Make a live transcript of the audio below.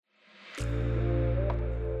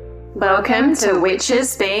Welcome to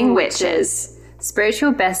Witches Being Witches.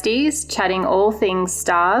 Spiritual besties chatting all things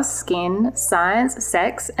stars, skin, science,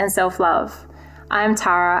 sex, and self-love. I'm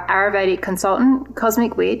Tara, Ayurvedic consultant,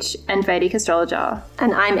 cosmic witch, and Vedic astrologer.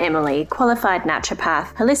 And I'm Emily, qualified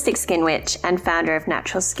naturopath, holistic skin witch, and founder of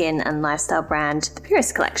natural skin and lifestyle brand, The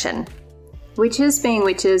Purist Collection. Witches Being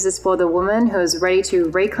Witches is for the woman who is ready to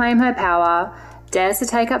reclaim her power, dares to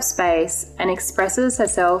take up space, and expresses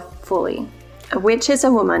herself fully. A witch is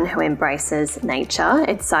a woman who embraces nature,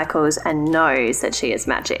 its cycles, and knows that she is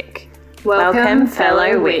magic. Welcome,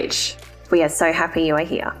 fellow witch. We are so happy you are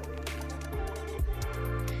here.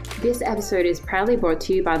 This episode is proudly brought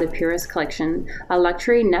to you by The Purist Collection, a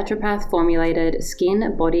luxury naturopath formulated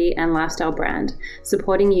skin, body, and lifestyle brand,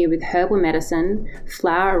 supporting you with herbal medicine,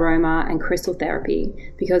 flower aroma, and crystal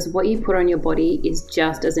therapy, because what you put on your body is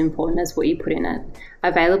just as important as what you put in it.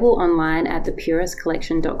 Available online at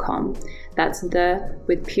thepuristcollection.com. That's the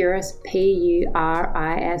with Purist, Purist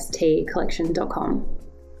collection.com.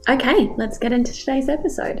 Okay, let's get into today's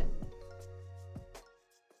episode.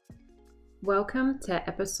 Welcome to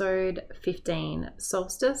episode 15,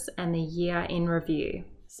 Solstice and the Year in Review.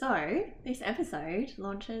 So, this episode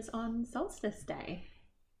launches on Solstice Day.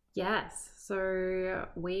 Yes, so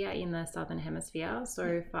we are in the Southern Hemisphere,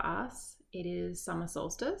 so for us, it is summer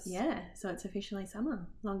solstice. Yeah, so it's officially summer.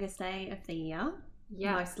 Longest day of the year.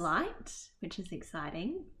 Yes. Most light, which is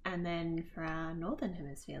exciting. And then for our Northern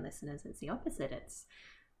Hemisphere listeners, it's the opposite. It's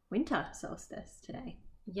winter solstice today.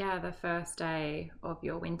 Yeah, the first day of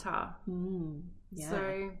your winter. Yeah.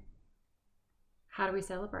 So how do we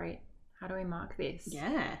celebrate? How do we mark this?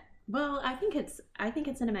 Yeah. Well, I think it's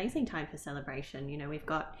an amazing time for celebration. You know, we've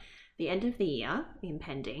got the end of the year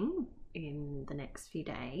impending in the next few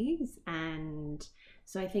days, and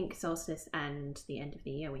so I think solstice and the end of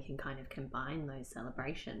the year, we can kind of combine those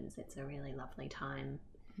celebrations. It's a really lovely time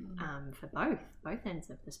for both ends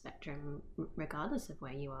of the spectrum, regardless of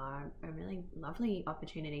where you are. A really lovely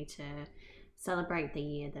opportunity to celebrate the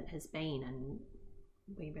year that has been, and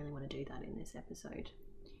we really want to do that in this episode.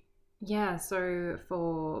 Yeah, so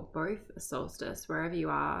for both solstice, wherever you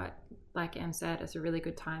are, like Em said, it's a really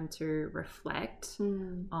good time to reflect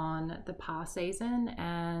on the past season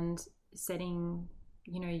and setting,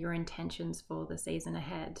 you know, your intentions for the season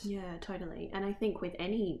ahead. Yeah, totally. And I think with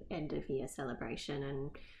any end of year celebration,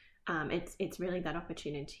 and it's really that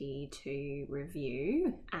opportunity to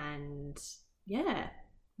review and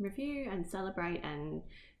celebrate and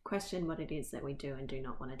question what it is that we do and do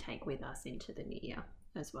not want to take with us into the new year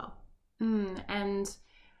as well. And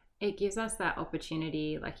it gives us that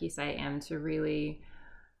opportunity, like you say, Em, to really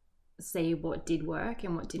see what did work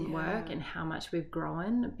and what didn't work and how much we've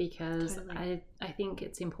grown, because I think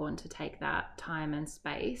it's important to take that time and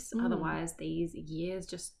space. Otherwise these years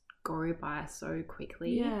just go by so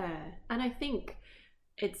quickly. Yeah. And I think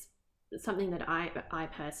it's something that I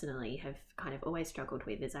personally have kind of always struggled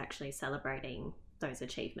with, is actually celebrating those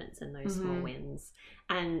achievements and those small wins.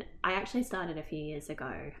 And I actually started a few years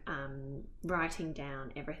ago writing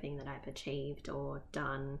down everything that I've achieved or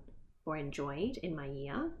done or enjoyed in my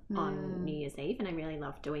year on New Year's Eve. And I really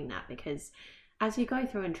love doing that, because as you go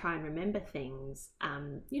through and try and remember things,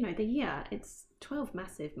 you know, the year, it's 12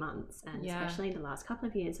 massive months, and especially the last couple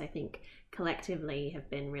of years, I think collectively have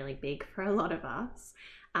been really big for a lot of us.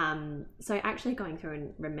 So actually going through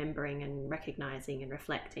and remembering and recognizing and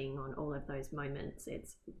reflecting on all of those moments,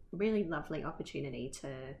 it's a really lovely opportunity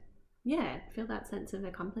to feel that sense of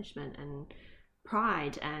accomplishment and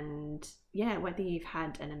pride. And whether you've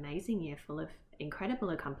had an amazing year full of incredible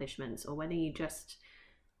accomplishments or whether you just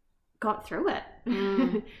got through it,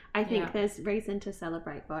 I think there's reason to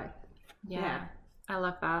celebrate both. I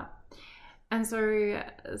love that. And so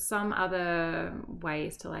some other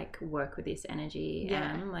ways to like work with this energy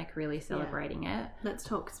and like really celebrating it. Let's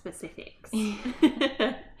talk specifics.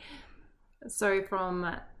 So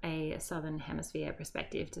from a Southern Hemisphere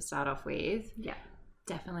perspective, to start off with,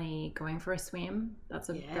 definitely going for a swim. That's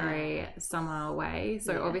a very summer way.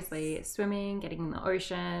 So obviously swimming, getting in the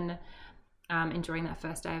ocean, enjoying that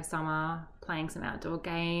first day of summer, playing some outdoor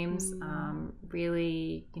games,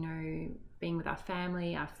 really, you know, being with our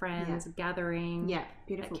family, our friends, gathering,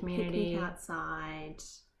 beautiful community picnic outside.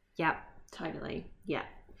 Totally.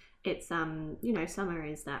 It's you know, summer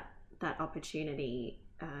is that opportunity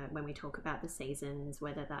when we talk about the seasons,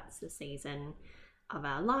 whether that's the season of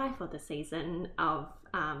our life or the season of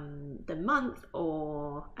the month,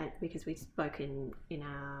 or because we've spoken in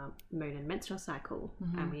our moon and menstrual cycle,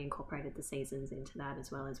 and we incorporated the seasons into that,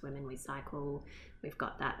 as well as women, we cycle. We've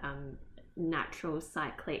got that natural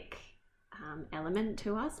cyclic element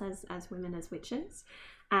to us as women, as witches.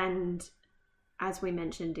 And as we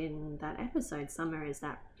mentioned in that episode, summer is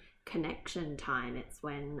that connection time. It's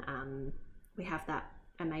when we have that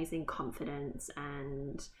amazing confidence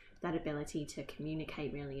and that ability to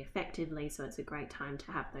communicate really effectively. So it's a great time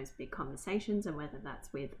to have those big conversations, and whether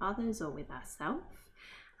that's with others or with ourselves.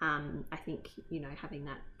 I think, having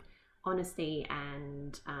that honesty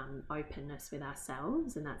and openness with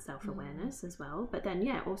ourselves and that self-awareness as well. But then,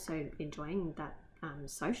 also enjoying that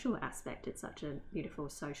social aspect. It's such a beautiful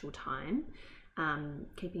social time.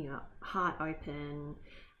 Keeping your heart open,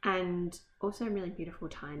 and also a really beautiful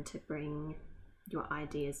time to bring your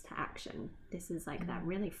ideas to action. This is like that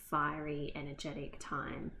really fiery, energetic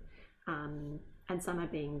time. And summer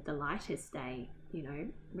being the lightest day,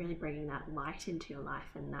 really bringing that light into your life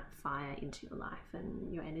and that fire into your life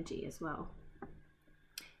and your energy as well.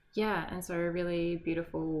 Yeah, and so a really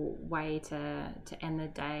beautiful way to end the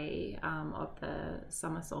day of the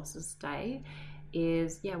summer solstice day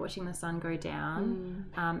is watching the sun go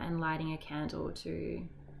down and lighting a candle to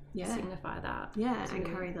signify that. And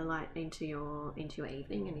carry the light into your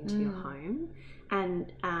evening and into your home.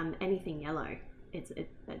 And anything yellow, it's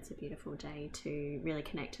a beautiful day to really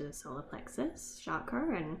connect to the solar plexus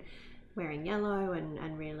chakra, and wearing yellow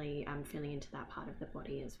and really feeling into that part of the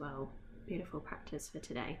body as well. Beautiful practice for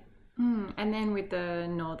today. And then with the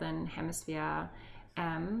northern hemisphere,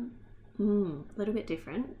 a little bit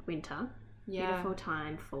different, winter. Beautiful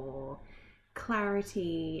time for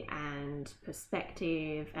clarity and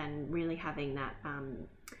perspective, and really having that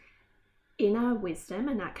inner wisdom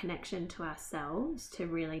and that connection to ourselves to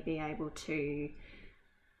really be able to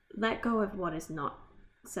let go of what is not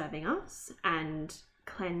serving us and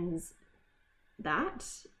cleanse that,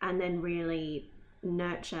 and then really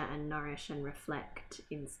nurture and nourish and reflect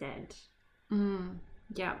instead.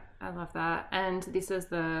 Yeah, I love that. And this is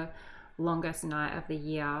the longest night of the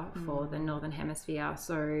year for the northern hemisphere,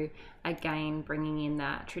 so again bringing in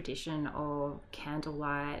that tradition of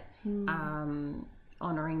candlelight,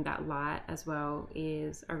 honoring that light as well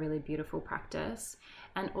is a really beautiful practice.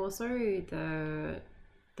 And also the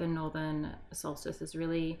northern solstice is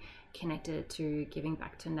really connected to giving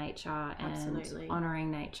back to nature and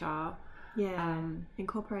honoring nature.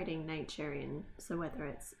 Incorporating nature in, so whether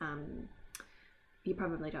it's you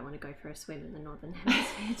probably don't want to go for a swim in the northern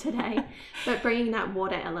hemisphere today, but bringing that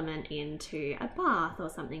water element into a bath or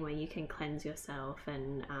something where you can cleanse yourself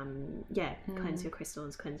and cleanse your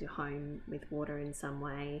crystals, cleanse your home with water in some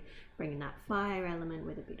way, bringing that fire element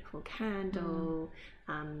with a beautiful candle,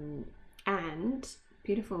 and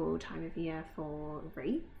beautiful time of year for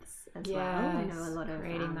wreaths as well. I know a lot of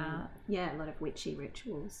creating that. A lot of witchy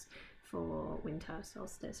rituals for winter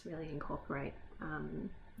solstice really incorporate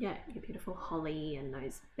your beautiful holly and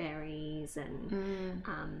those berries, and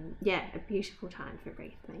a beautiful time for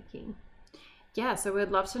wreath making. Yeah, so we'd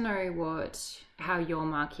love to know how you're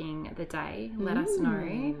marking the day. Let us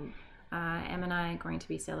know. Em and I are going to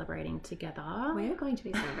be celebrating together. We're going to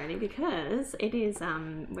be celebrating because it is,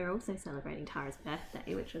 we're also celebrating Tara's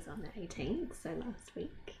birthday, which was on the 18th, so last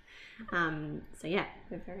week.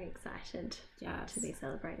 We're very excited to be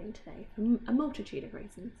celebrating today for a multitude of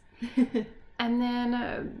reasons. And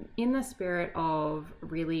then in the spirit of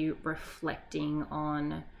really reflecting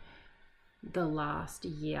on the last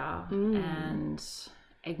year and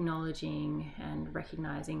acknowledging and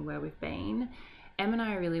recognizing where we've been, Em and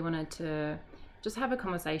I really wanted to just have a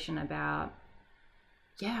conversation about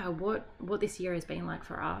what this year has been like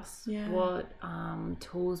for us, what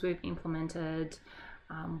tools we've implemented,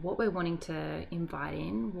 what we're wanting to invite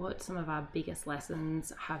in, what some of our biggest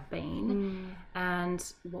lessons have been,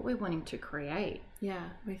 and what we're wanting to create. Yeah,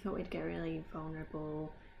 we thought we'd get really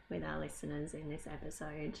vulnerable with our listeners in this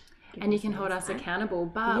episode. And you can hold us accountable,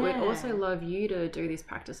 but we'd also love you to do this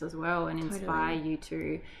practice as well and inspire you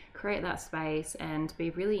to create that space and be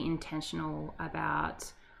really intentional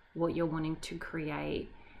about what you're wanting to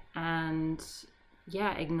create, and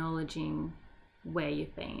acknowledging where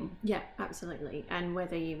you've been. Yeah, absolutely. And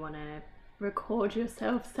whether you want to record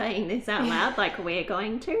yourself saying this out loud like we're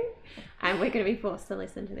going to, and we're going to be forced to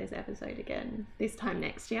listen to this episode again this time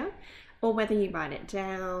next year, or whether you write it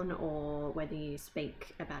down, or whether you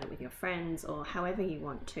speak about it with your friends, or however you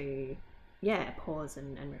want to pause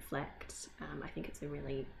and reflect. I think it's a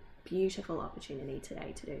really beautiful opportunity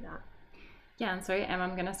today to do that. Yeah, and so Em,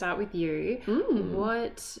 I'm going to start with you.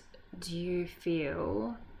 What do you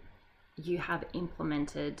feel you have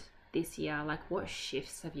implemented this year? Like, what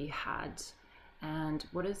shifts have you had, and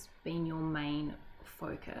what has been your main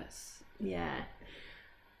focus?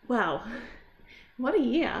 Well, what a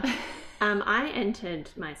year. I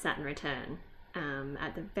entered my Saturn return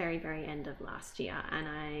at the very, very end of last year, and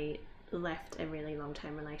I left a really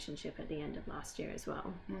long-term relationship at the end of last year as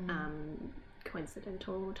well.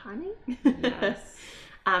 Coincidental timing. Yes.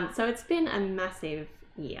 So it's been a massive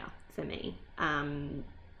year for me. An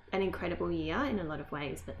incredible year in a lot of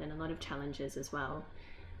ways, but then a lot of challenges as well.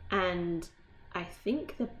 And I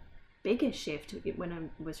think the biggest shift, when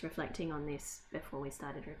I was reflecting on this before we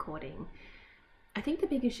started recording, I think the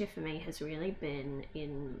biggest shift for me has really been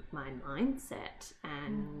in my mindset,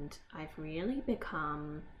 and I've really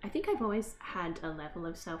become, I think I've always had a level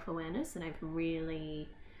of self-awareness, and I've really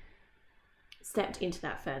stepped into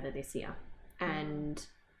that further this year and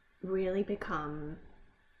really become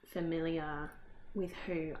familiar with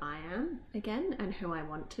who I am again and who I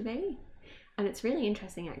want to be. And it's really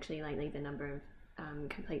interesting actually lately, the number of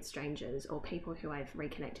complete strangers or people who I've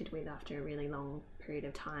reconnected with after a really long period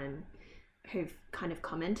of time who've kind of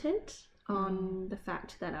commented on the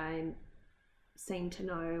fact that I seem to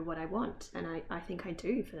know what I want. And I think I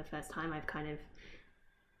do. For the first time, I've kind of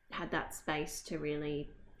had that space to really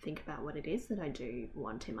think about what it is that I do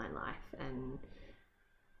want in my life, and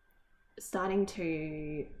starting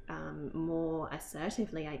to more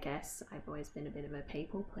assertively, I guess. I've always been a bit of a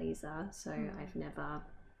people pleaser, so I've never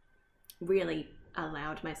really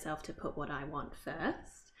allowed myself to put what I want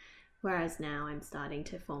first. Whereas now I'm starting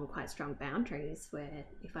to form quite strong boundaries where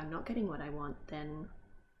if I'm not getting what I want, then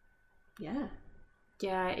yeah.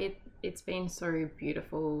 Yeah, it's been so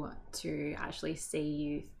beautiful to actually see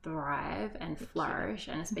you thrive and flourish,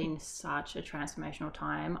 and it's been such a transformational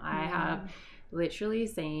time. I have literally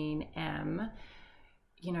seen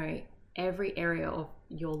every area of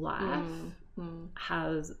your life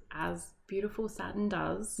has, as beautiful Saturn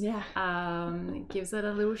does, gives it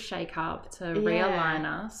a little shake up to realign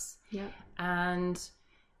us. Yeah. And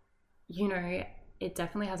it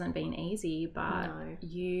definitely hasn't been easy, but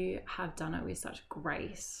you have done it with such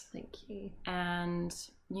grace. Thank you. And,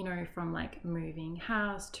 from like moving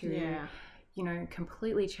house to,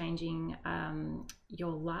 completely changing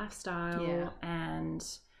your lifestyle and,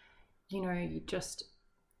 just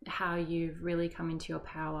how you've really come into your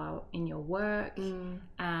power in your work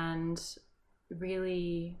and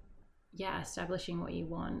really, establishing what you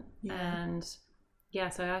want. Yeah. And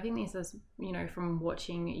so I think this is, from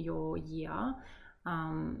watching your year,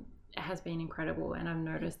 it has been incredible, and I've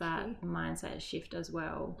noticed that mindset shift as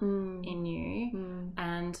well in you.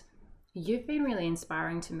 And you've been really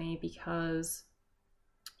inspiring to me because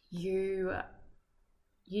you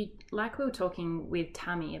like we were talking with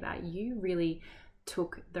Tammy about, you really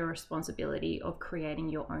took the responsibility of creating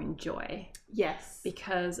your own joy. Yes.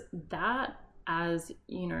 Because that, as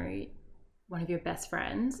one of your best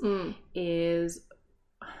friends, is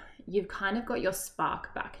you've kind of got your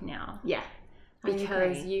spark back now. Yeah.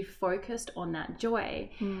 Because you focused on that joy.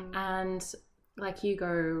 And like you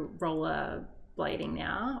go roller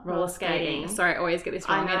skating. Sorry, I always get this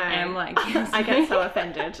wrong. I'm like, I get so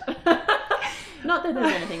offended. Not that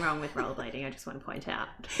there's anything wrong with rollerblading, I just want to point out.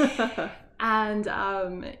 And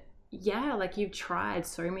like you've tried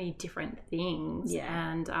so many different things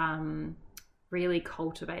and really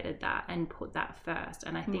cultivated that and put that first.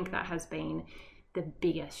 And I think that has been the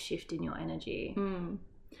biggest shift in your energy.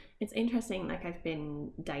 It's interesting, like I've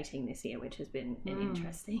been dating this year, which has been an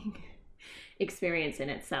interesting experience in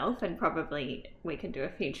itself, and probably we can do a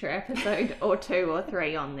future episode or 2 or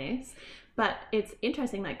 3 on this. But it's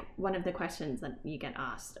interesting, like one of the questions that you get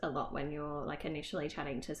asked a lot when you're like initially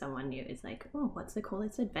chatting to someone new is like, oh, what's the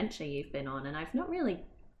coolest adventure you've been on? And I've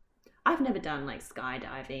never done like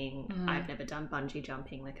skydiving. I've never done bungee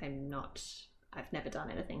jumping. Like I've never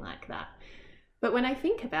done anything like that. But when I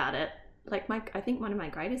think about it, like I think one of my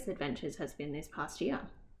greatest adventures has been this past year.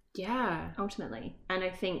 Yeah. Ultimately. And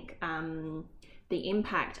I think the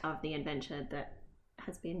impact of the adventure that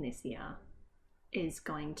has been this year is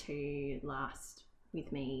going to last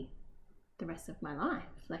with me the rest of my life.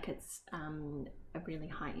 Like it's a really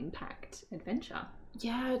high impact adventure.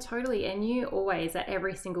 Yeah, totally. And you always, at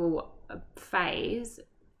every single phase,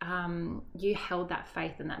 you held that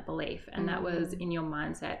faith and that belief, and that was in your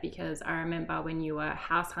mindset, because I remember when you were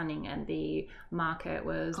house hunting and the market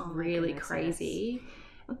was really crazy,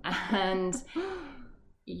 and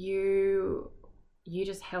you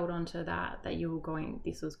just held on to that you were going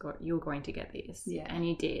to get this, and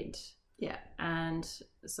you did. And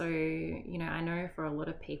so I know for a lot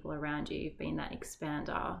of people around you, you've been that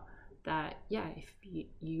expander that if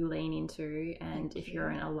you lean into, and if you're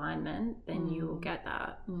in alignment, then you will get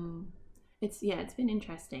that. It's been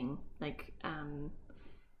interesting, like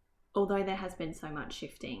although there has been so much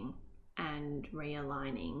shifting and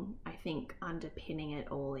realigning, I think underpinning it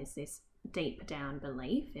all is this deep down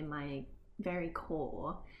belief in my very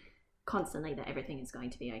core, constantly that everything is going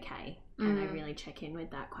to be okay. And I really check in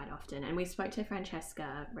with that quite often. And we spoke to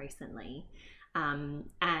Francesca recently,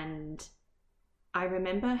 and I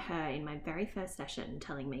remember her in my very first session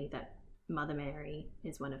telling me that Mother Mary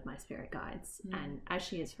is one of my spirit guides, and as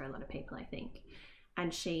she is for a lot of people, I think.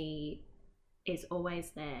 And she is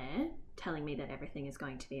always there telling me that everything is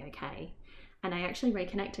going to be okay. And I actually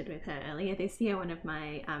reconnected with her earlier this year. One of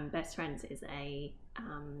my best friends is a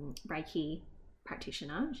Reiki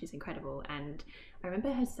practitioner. She's incredible. And I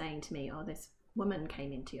remember her saying to me, oh, this woman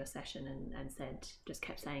came into your session and said, just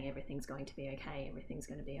kept saying, everything's going to be okay, everything's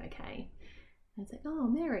going to be okay. And it's like, oh,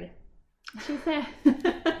 Mary, she's there.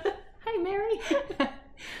 Hey, Mary.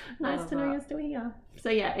 Nice to know you're still here. So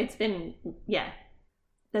yeah, it's been,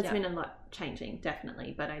 there's been a lot changing,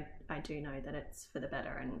 definitely, but I do know that it's for the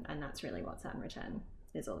better, and that's really what Saturn return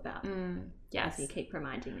is all about. Yes. As you keep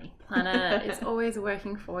reminding me. Planet is always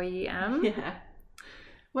working for you, Em. Yeah.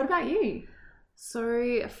 What about you?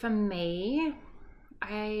 So for me,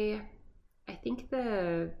 I think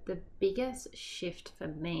the biggest shift for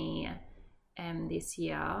me this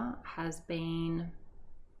year has been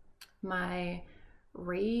my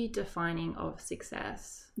redefining of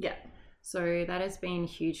success. Yeah. So that has been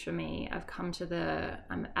huge for me. I've come to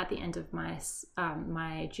I'm at the end of my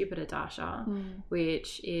my Jupiter Dasha,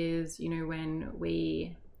 which is, when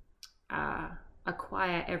we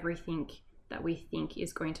acquire everything that we think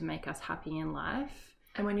is going to make us happy in life.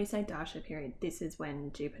 And when you say Dasha period, this is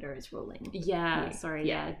when Jupiter is ruling. Yeah,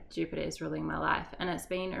 Jupiter is ruling my life. And it's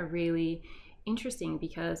been a really interesting,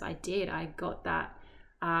 because I got that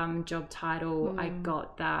job title, I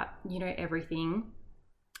got that, everything.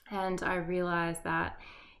 And I realized that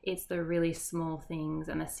it's the really small things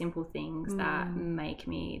and the simple things that make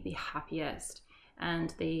me the happiest,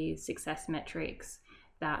 and the success metrics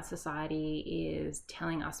that society is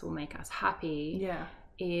telling us will make us happy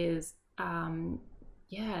is it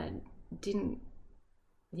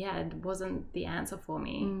wasn't the answer for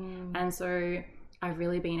me. And so I've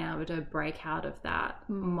really been able to break out of that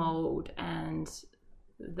mold, and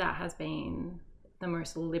that has been the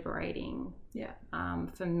most liberating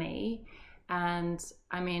for me. And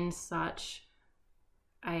I'm in such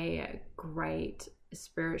a great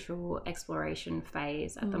spiritual exploration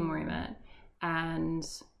phase at the moment, and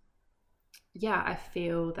I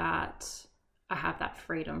feel that I have that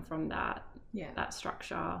freedom from that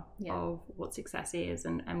structure of what success is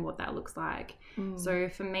and what that looks like. So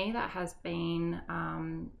for me, that has been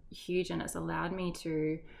huge, and it's allowed me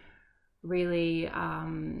to really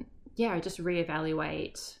just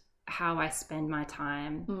reevaluate how I spend my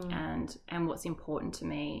time and what's important to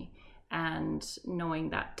me, and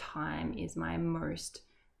knowing that time is my most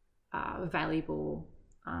valuable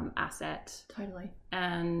asset. Totally.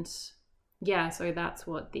 And so that's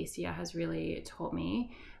what this year has really taught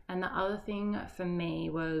me. And the other thing for me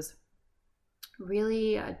was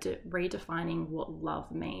really redefining what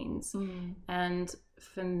love means. And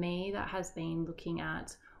for me, that has been looking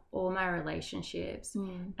at all my relationships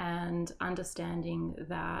and understanding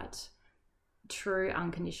that true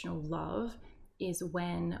unconditional love is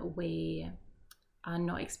when we are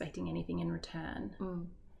not expecting anything in return.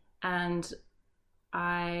 And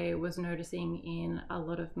I was noticing in a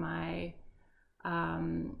lot of my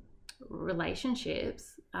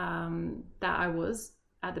relationships that I was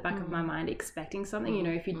at the back of my mind expecting something.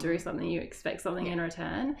 If you do something, you expect something in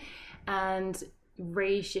return, and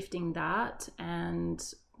reshifting that and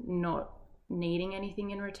not needing anything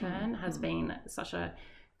in return has been such a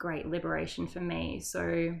great liberation for me.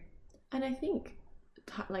 So, and I think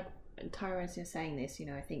like Tara, as you're saying this,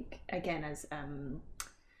 I think again, as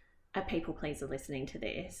a people pleaser listening to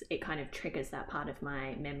this, it kind of triggers that part of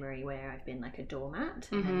my memory where I've been like a doormat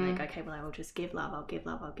and like, okay, well, I will just give love, I'll give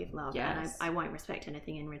love, and I won't respect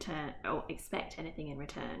anything in return or expect anything in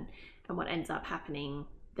return. And what ends up happening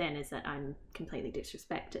then is that I'm completely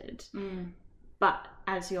disrespected. But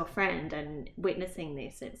as your friend and witnessing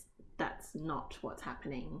this, that's not what's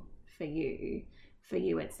happening for you. For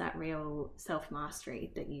you, it's that real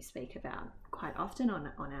self-mastery that you speak about quite often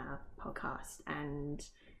on our podcast. And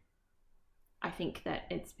I think that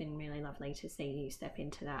it's been really lovely to see you step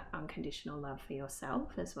into that unconditional love for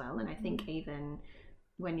yourself as well. And I think even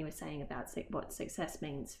when you were saying about what success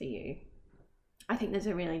means for you, I think there's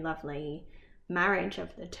a really lovely marriage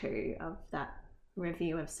of the two, of that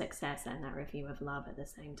review of success and that review of love at the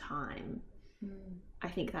same time. I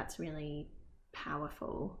think that's really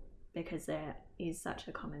powerful, because there is such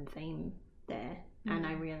a common theme there. And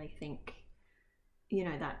I really think,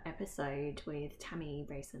 that episode with Tammy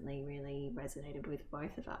recently really resonated with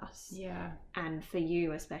both of us. Yeah. And for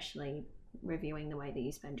you especially, reviewing the way that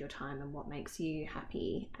you spend your time and what makes you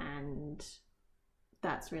happy, and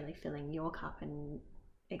that's really filling your cup and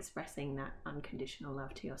expressing that unconditional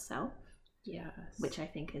love to yourself. Yes. Which I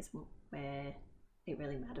think is where it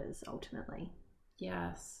really matters ultimately.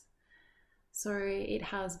 Yes. So it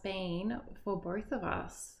has been for both of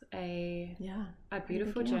us a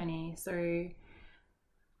beautiful journey. So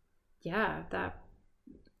yeah, that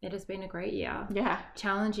it has been a great year. Yeah.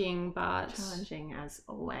 Challenging as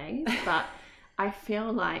always. But I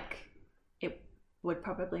feel like it would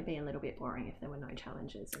probably be a little bit boring if there were no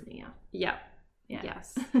challenges in the year. Yeah.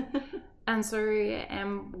 Yes. And so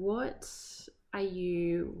what are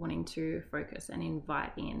you wanting to focus and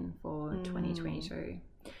invite in for 2022?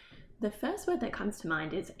 The first word that comes to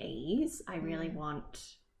mind is ease. I really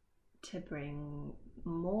want to bring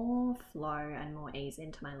more flow and more ease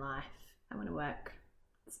into my life. I want to work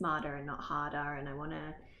smarter and not harder, and I want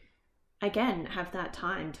to, again, have that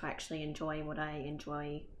time to actually enjoy what I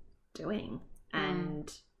enjoy doing.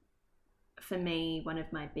 And for me, one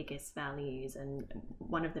of my biggest values, and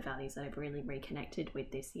one of the values that I've really reconnected with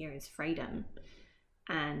this year, is freedom.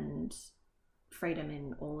 And freedom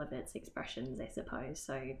in all of its expressions, I suppose.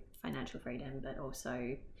 So financial freedom, but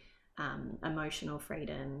also emotional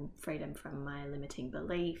freedom, freedom from my limiting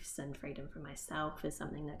beliefs, and freedom from myself is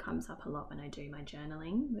something that comes up a lot when I do my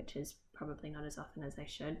journaling, which is probably not as often as I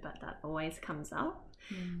should, but that always comes up.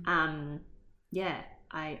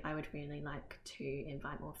 I would really like to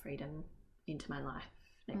invite more freedom into my life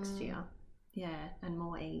next year. Yeah, and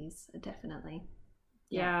more ease, definitely.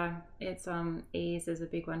 Yeah, it's ease is a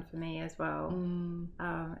big one for me as well.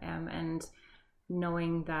 And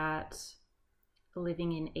knowing that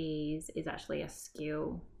living in ease is actually a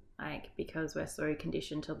skill, like, because we're so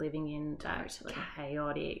conditioned to living in that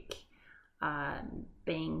chaotic,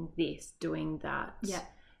 being this, doing that. Yeah.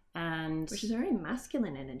 And which is a very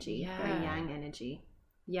masculine energy, very yang energy.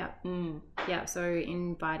 Yeah. Yeah. So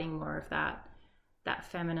inviting more of that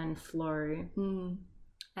feminine flow.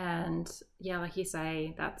 And yeah, like you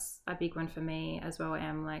say, that's a big one for me as well.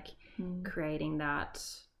 Like creating that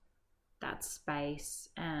space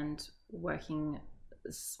and working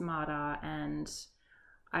smarter. And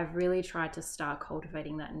I've really tried to start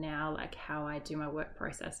cultivating that now, like how I do my work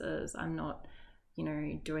processes. I'm not,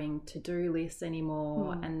 doing to-do lists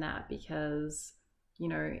anymore and that, because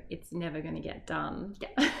it's never going to get done.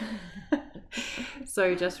 Yeah.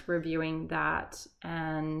 So just reviewing that.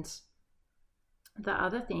 And the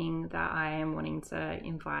other thing that I am wanting to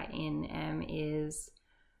invite in is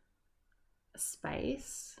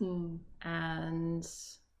space and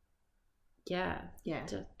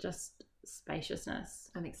just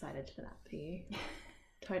spaciousness. I'm excited for that for you.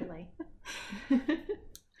 Totally.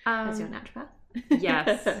 As your naturopath.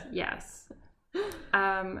 Yes.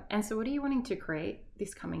 And so what are you wanting to create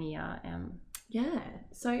this coming year, Em? Yeah,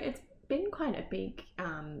 so it's been quite a big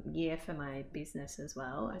year for my business as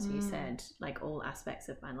well. As you said, like all aspects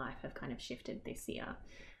of my life have kind of shifted this year,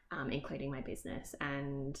 including my business.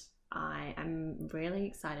 And I am really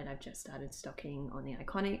excited. I've just started stocking on the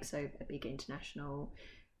Iconic, so a big international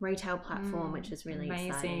retail platform, which is really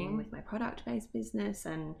exciting with my product-based business.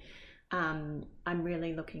 And I'm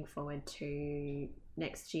really looking forward to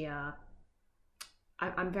next year.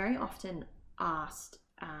 I'm very often asked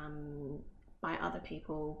by other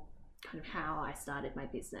people kind of how I started my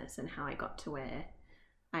business and how I got to where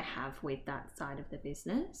I have with that side of the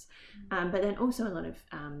business. But then also a lot of,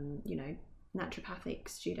 naturopathic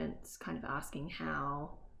students kind of asking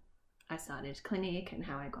how I started clinic and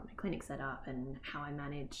how I got my clinic set up and how I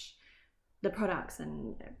manage the products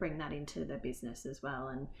and bring that into the business as well.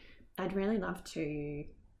 And I'd really love to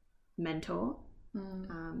mentor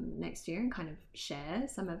next year and kind of share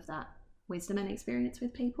some of that wisdom and experience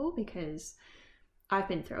with people, because I've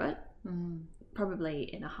been through it, probably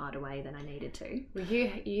in a harder way than I needed to. Well, you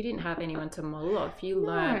didn't have anyone to model off. You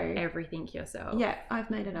learned everything yourself. Yeah, I've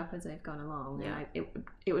made it up as I've gone along. Yeah. And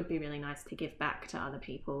it would be really nice to give back to other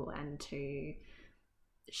people and to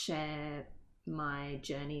share my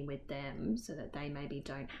journey with them so that they maybe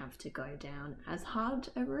don't have to go down as hard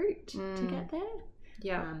a route to get there.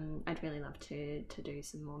 Yeah. I'd really love to do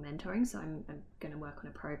some more mentoring. So I'm going to work on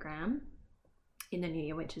a program in the new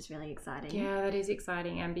year, which is really exciting. Yeah, that is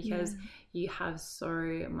exciting. And because you have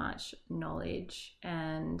so much knowledge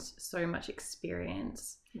and so much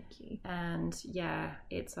experience. Thank you. And yeah,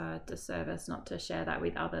 it's a disservice not to share that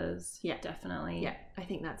with others. Yeah, definitely. Yeah, I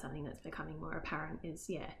think that's something that's becoming more apparent is,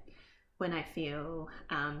 when I feel,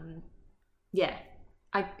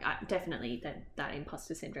 I definitely that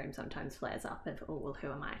imposter syndrome sometimes flares up of, oh, well,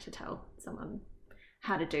 who am I to tell someone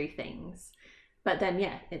how to do things? But then,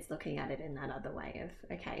 it's looking at it in that other way of,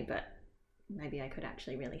 okay, but maybe I could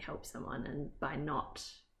actually really help someone, and by not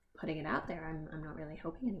putting it out there, I'm not really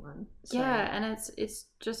helping anyone. So. Yeah, and it's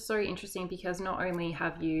just so interesting because not only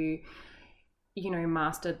have you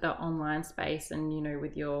mastered the online space and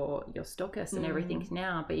with your stockists and everything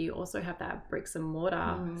now, but you also have that bricks and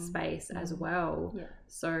mortar space as well. Yeah.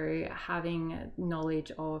 So having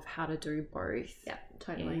knowledge of how to do both,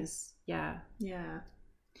 totally. is yeah.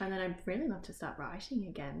 And then I'd really love to start writing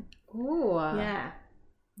again. Oh, yeah,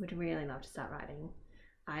 would really love to start writing.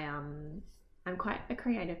 I'm quite a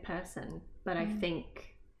creative person, but I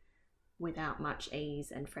think without much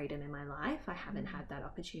ease and freedom in my life, I haven't had that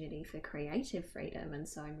opportunity for creative freedom. And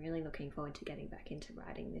so I'm really looking forward to getting back into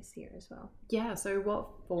writing this year as well. Yeah. So what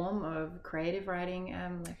form of creative writing?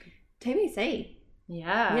 TBC.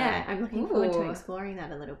 Yeah. Yeah. I'm looking forward to exploring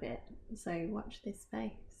that a little bit. So watch this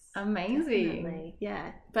space. Amazing. Definitely.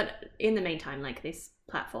 Yeah. But in the meantime, like, this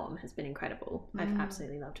platform has been incredible. I've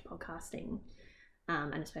absolutely loved podcasting.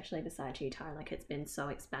 And especially besides you, Ty, like, it's been so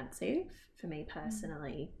expansive for me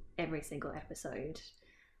personally. Every single episode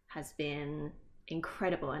has been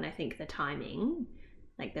incredible, and I think the timing,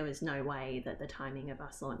 like, there was no way that the timing of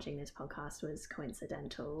us launching this podcast was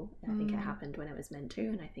coincidental. I think it happened when it was meant to,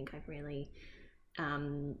 and I think I've really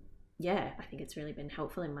I think it's really been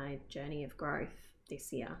helpful in my journey of growth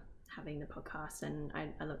this year, having the podcast, and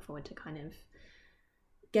I look forward to kind of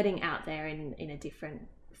getting out there in a different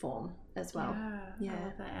form as well. Yeah, I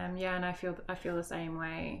love that. And I feel the same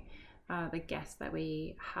way. The guests that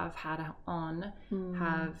we have had on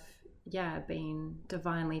have been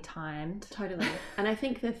divinely timed. Totally. And I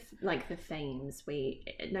think the themes,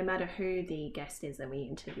 no matter who the guest is that we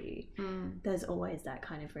interview, there's always that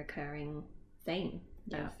kind of recurring theme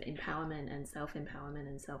of empowerment and self-empowerment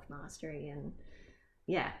and self-mastery, and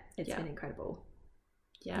it's been incredible.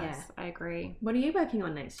 Yes, I agree. What are you working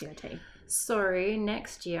on next year, T? So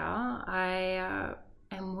next year I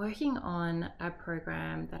am working on a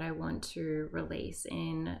program that I want to release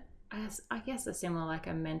in, I guess, a similar, like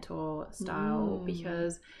a mentor style,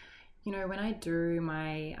 because when I do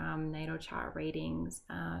my natal chart readings,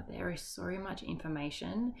 there is so much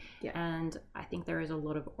information, and I think there is a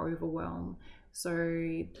lot of overwhelm. So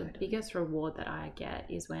the biggest reward that I get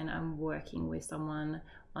is when I'm working with someone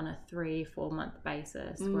on a 3-4 month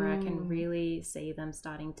basis, where I can really see them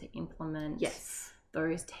starting to implement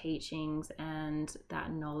those teachings and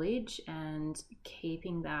that knowledge, and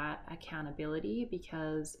keeping that accountability,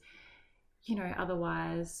 because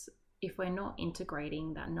otherwise, if we're not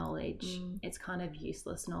integrating that knowledge, it's kind of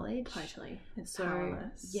useless knowledge. Totally. It's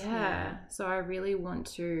powerless. So I really want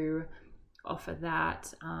to offer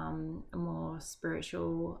that more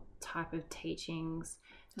spiritual type of teachings.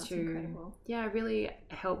 That's incredible. Really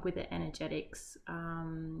help with the energetics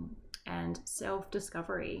and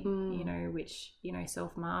self-discovery, which,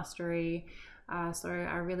 self-mastery. So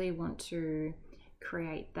I really want to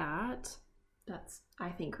create that. That's, I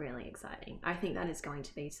think, really exciting. I think that is going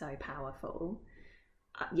to be so powerful.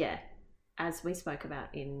 As we spoke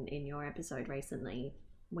about in your episode recently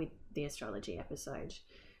with the astrology episode,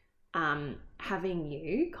 having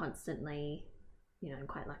you constantly, I'm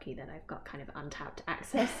quite lucky that I've got kind of untapped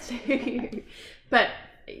access to you. But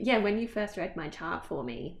when you first read my chart for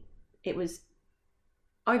me, it was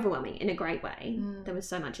overwhelming in a great way. There was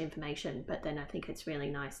so much information, but then I think it's really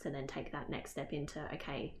nice to then take that next step into,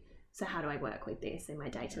 okay, so how do I work with this in my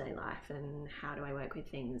day-to-day life, and how do I work with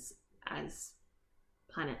things as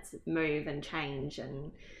planets move and change?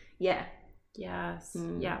 And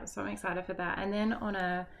so I'm excited for that. And then on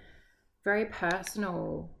a very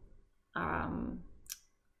personal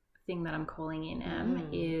thing that I'm calling in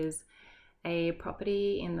is a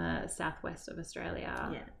property in the southwest of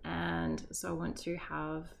Australia, and so I want to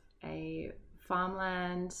have a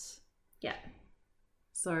farmland.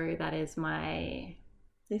 So that is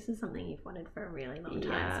this is something you've wanted for a really long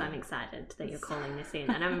time, so I'm excited that you're calling this in,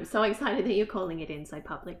 and I'm so excited that you're calling it in so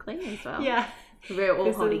publicly as well. We're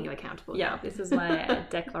all holding you accountable now. This is my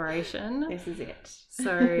declaration. This is it.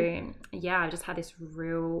 So I just had this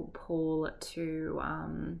real pull to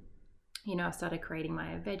I started creating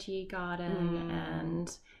my veggie garden,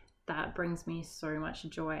 and that brings me so much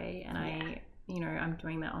joy, and I'm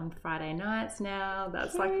doing that on Friday nights now.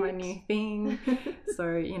 That's like my new thing.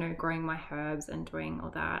 So, growing my herbs and doing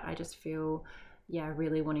all that, I just feel,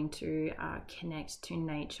 really wanting to connect to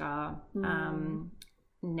nature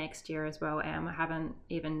next year as well. I haven't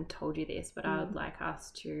even told you this, but I would like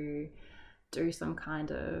us to do some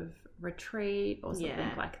kind of retreat or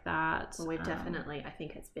something like that. Well, we've definitely, I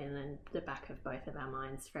think it's been in the back of both of our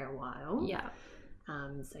minds for a while.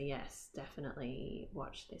 So yes, definitely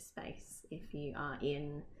watch this space if you are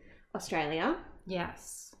in Australia.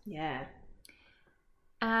 Yes.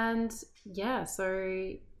 And yeah,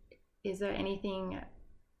 so is there anything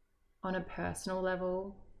on a personal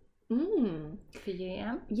level for you,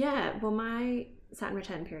 Em? Yeah, well, my Saturn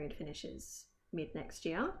return period finishes mid next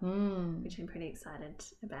year, which I'm pretty excited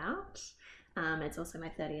about. It's also my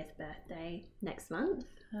 30th birthday next month.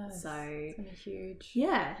 Yes, So it's gonna be huge.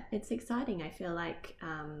 Yeah, it's exciting. I feel like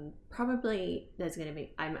probably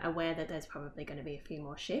I'm aware that there's probably going to be a few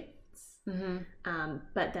more shifts.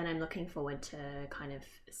 But then I'm looking forward to kind of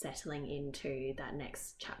settling into that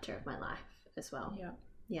next chapter of my life as well.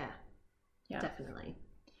 Yeah, definitely.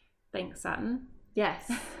 Thanks, Saturn. Yes.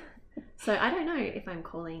 So I don't know if I'm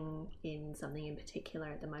calling in something in particular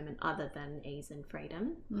at the moment other than ease and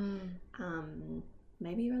freedom.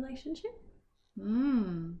 Maybe a relationship.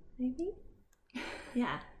 Maybe.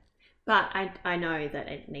 Yeah. But I know that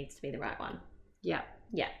it needs to be the right one. Yeah.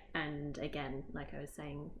 And again, like I was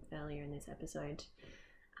saying earlier in this episode,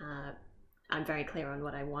 I'm very clear on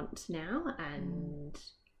what I want now, and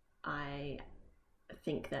I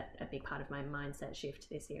think that a big part of my mindset shift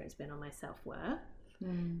this year has been on my self-worth.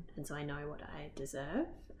 And so I know what I deserve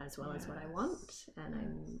as well as what I want, and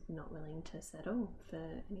I'm not willing to settle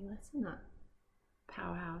for any less than that.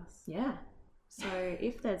 Powerhouse. Yeah. So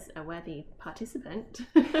if there's a worthy participant,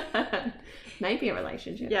 maybe a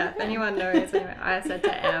relationship. Yeah, if anyone knows, I said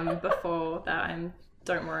to Em before that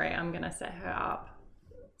don't worry, I'm going to set her up.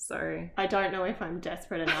 So I don't know if I'm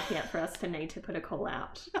desperate enough yet for us to need to put a call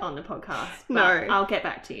out on the podcast. No. I'll get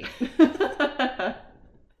back to you.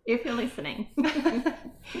 If you're listening.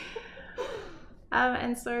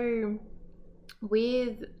 And so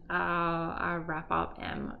with our wrap up,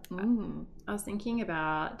 Em, I was thinking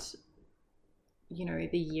about,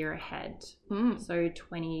 the year ahead. So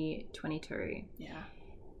 2022. Yeah.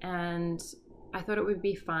 And I thought it would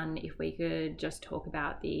be fun if we could just talk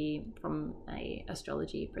about from a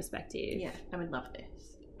astrology perspective. Yeah, I would love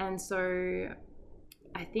this. And so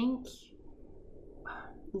I think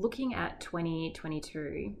looking at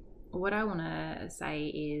 2022, what I want to say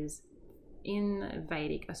is in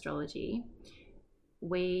Vedic astrology,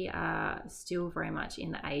 we are still very much in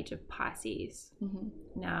the age of Pisces.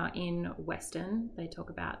 Now in Western, they talk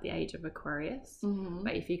about the age of Aquarius,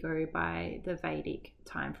 but if you go by the Vedic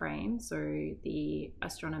time frame, so the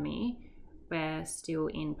astronomy, we're still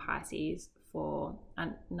in Pisces for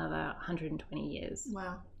another 120 years.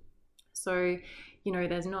 Wow. So,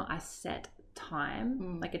 there's not a set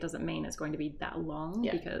time. Like, it doesn't mean it's going to be that long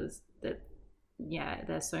because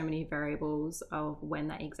there's so many variables of when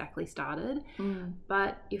that exactly started.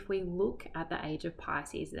 But if we look at the age of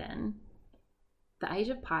Pisces, then the age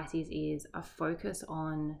of Pisces is a focus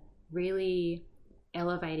on really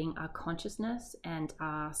elevating our consciousness and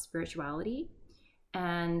our spirituality.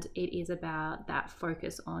 And it is about that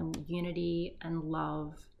focus on unity and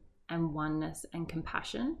love and oneness and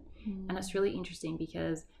compassion. And it's really interesting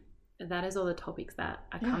because that is all the topics that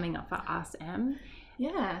are coming up for us, Em.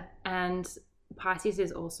 Yeah. And Pisces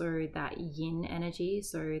is also that yin energy,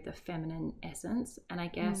 so the feminine essence. And I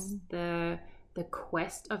guess the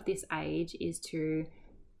quest of this age is to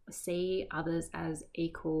see others as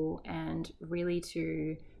equal and really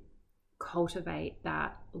to cultivate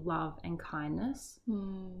that love and kindness.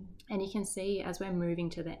 And you can see as we're moving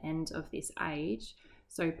to the end of this age,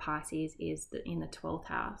 so Pisces is in the 12th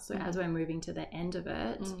house. So as we're moving to the end of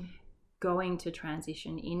it, going to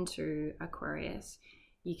transition into Aquarius,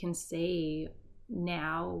 you can see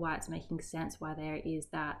now why it's making sense, why there is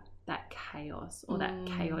that chaos or that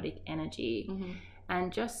chaotic energy.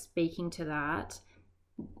 And just speaking to that,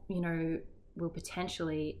 we'll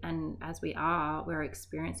potentially, and as we're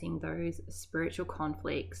experiencing those spiritual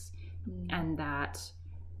conflicts and that,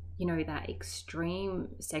 that extreme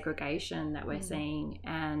segregation that we're seeing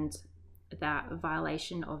and that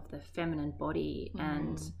violation of the feminine body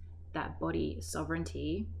and that body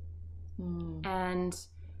sovereignty. And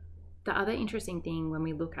the other interesting thing when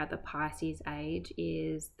we look at the Pisces age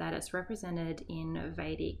is that it's represented in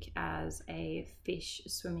Vedic as a fish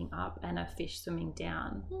swimming up and a fish swimming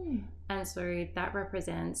down. And so that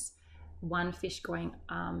represents one fish going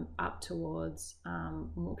up towards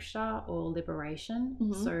moksha or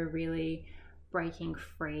liberation. So really breaking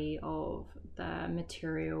free of the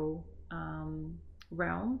material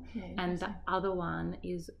realm. And the other one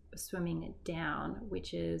is swimming down,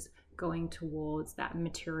 which is going towards that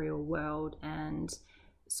material world. And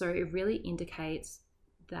so it really indicates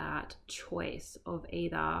that choice of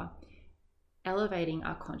either elevating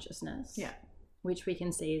our consciousness, which we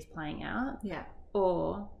can see is playing out,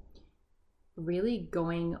 or really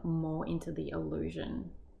going more into the illusion.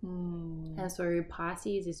 And so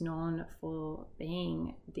Pisces is known for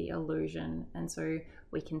being the illusion, and so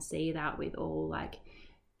we can see that with all like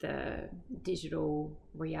the digital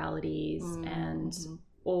realities and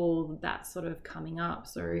all that sort of coming up.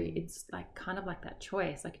 So it's like kind of like that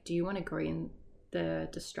choice, like, do you want to go in the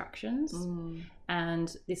distractions?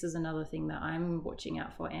 And this is another thing that I'm watching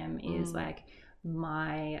out for, is like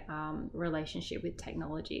my relationship with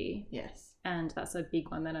technology. Yes. And that's a big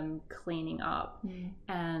one that I'm cleaning up.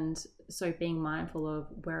 And so being mindful of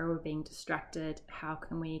where we're being distracted, how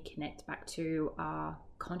can we connect back to our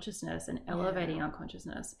consciousness and elevating our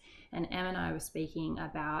consciousness. And Em and I were speaking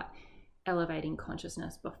about elevating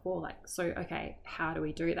consciousness before, like, so okay, how do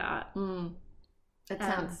we do that? It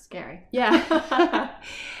sounds scary. Yeah.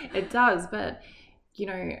 It does, but you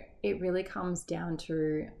know, it really comes down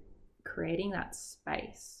to creating that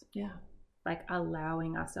space, like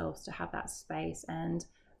allowing ourselves to have that space and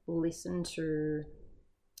listen to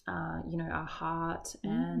you know, our heart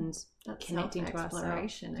and that's connecting to ourselves. I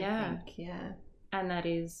think. And that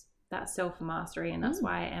is that self-mastery, and that's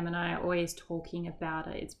why Em and I are always talking about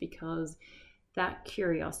it. It's because that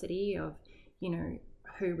curiosity of, you know,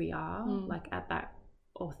 who we are, like at that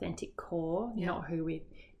authentic core, not who we've,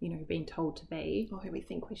 you know, been told to be or who we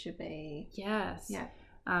think we should be.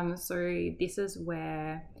 So this is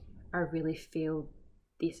where I really feel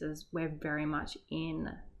we're very much in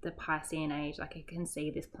the Piscean age. Like, I can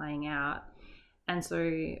see this playing out. And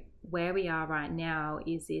so where we are right now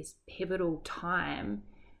is this pivotal time,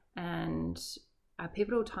 and a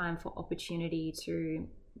pivotal time for opportunity to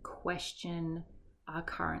question our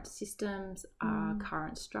current systems, our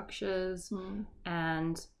current structures,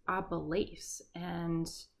 and our beliefs,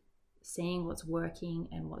 and seeing what's working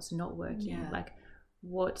and what's not working. Like,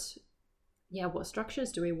 what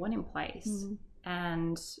structures do we want in place,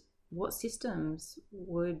 and what systems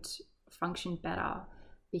would function better?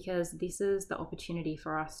 Because this is the opportunity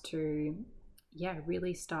for us to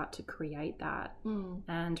really start to create that,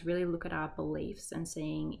 and really look at our beliefs and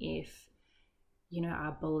seeing if, you know,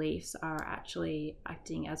 our beliefs are actually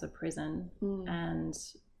acting as a prison, and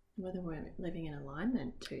whether we're living in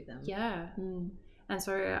alignment to them. And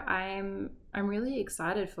so I'm really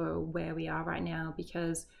excited for where we are right now,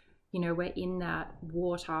 because, you know, we're in that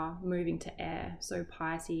water moving to air, so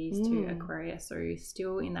Pisces to Aquarius, so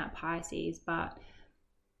still in that Pisces, but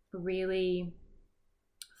really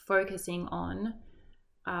focusing on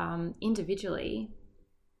individually,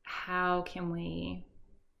 how can we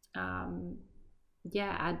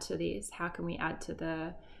add to this? How can we add to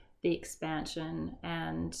the expansion,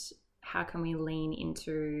 and how can we lean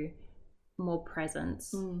into more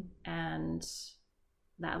presence and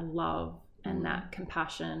that love and that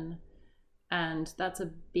compassion? And that's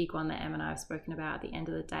a big one that Em and I have spoken about. At the end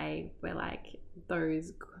of the day, we're like,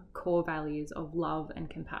 those core values of love and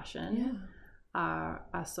compassion are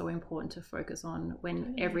so important to focus on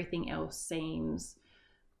when everything else seems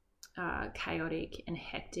chaotic and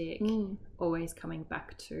hectic, always coming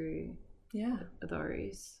back to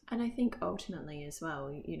those. And I think ultimately as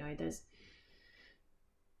well, you know, there's,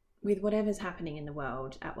 with whatever's happening in the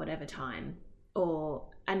world at whatever time,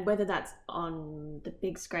 and whether that's on the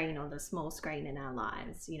big screen or the small screen in our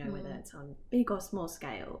lives, you know, whether it's on big or small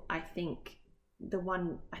scale, I think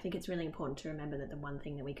it's really important to remember that the one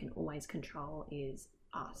thing that we can always control is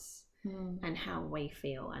us and how we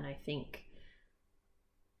feel. And I think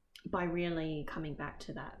by really coming back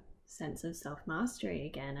to that sense of self-mastery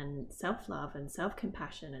again, and self-love and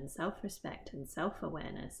self-compassion and self-respect and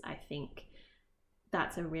self-awareness, I think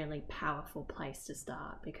that's a really powerful place to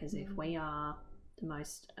start, because if we are the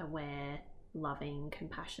most aware, loving,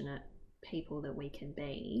 compassionate people that we can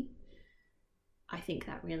be, I think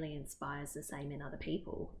that really inspires the same in other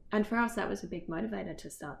people. And for us, that was a big motivator to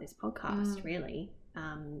start this podcast, really.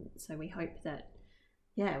 So we hope that,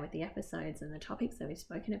 with the episodes and the topics that we've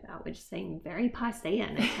spoken about, which seem very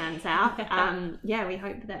Piscean, it turns out, we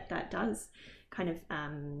hope that that does kind of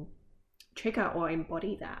trigger or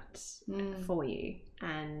embody that for you.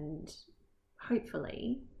 And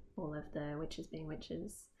hopefully all of the witches being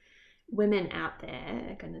witches, women out there,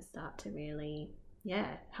 are going to start to really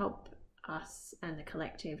help us and the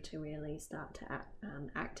collective to really start to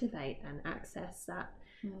activate and access that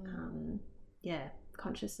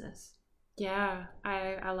consciousness.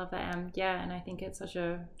 I love that, and I think it's such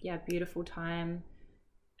a beautiful time,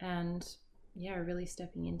 and really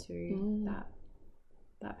stepping into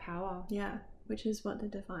that power, which is what the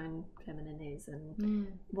divine feminine is, and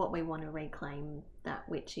what we want to reclaim that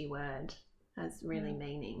witchy word as really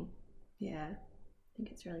meaning. I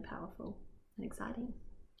think it's really powerful and exciting.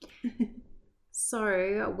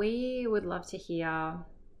 So we would love to hear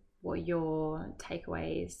what your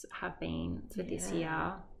takeaways have been for this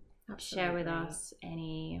year. Absolutely. Share with us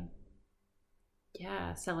any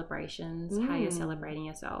celebrations, how you're celebrating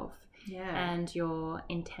yourself, and your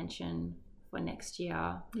intention for next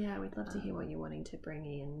year. Yeah, we'd love to hear what you're wanting to bring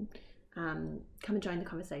in. Come and join the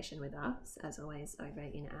conversation with us, as always, over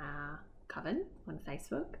in our Coven on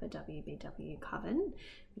Facebook, the WBW Coven.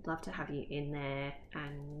 We'd love to have you in there,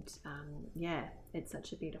 and it's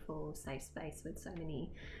such a beautiful, safe space with so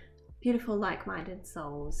many beautiful, like-minded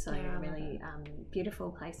souls. So a really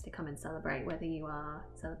beautiful place to come and celebrate, whether you are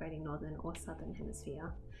celebrating Northern or Southern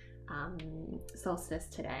Hemisphere solstice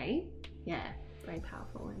today. Very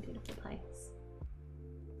powerful and beautiful place.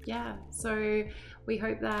 So we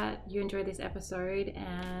hope that you enjoyed this episode,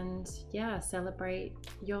 and celebrate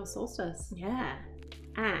your solstice.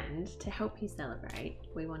 And to help you celebrate,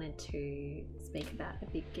 we wanted to speak about a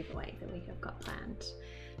big giveaway that we have got planned.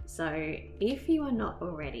 So if you are not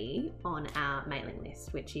already on our mailing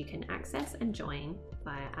list, which you can access and join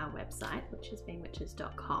via our website, which is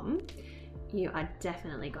beingwitches.com, you are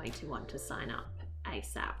definitely going to want to sign up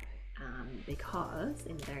ASAP. Because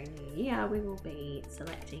in the very new year we will be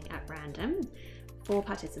selecting at random 4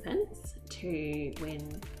 participants to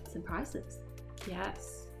win some prizes.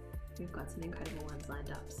 Yes, we've got some incredible ones lined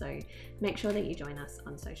up, so make sure that you join us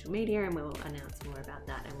on social media, and we'll announce more about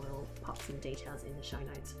that, and we'll pop some details in the show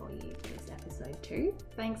notes for you for this episode too.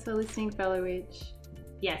 Thanks for listening, fellow witch.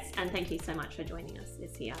 Yes, and thank you so much for joining us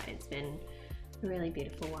this year. It's been a really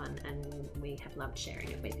beautiful one, and we have loved sharing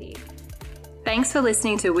it with you. Thanks for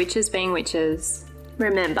listening to Witches Being Witches.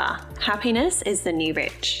 Remember, happiness is the new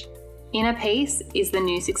rich. Inner peace is the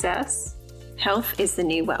new success. Health is the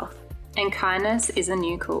new wealth. And kindness is the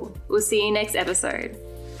new cool. We'll see you next episode.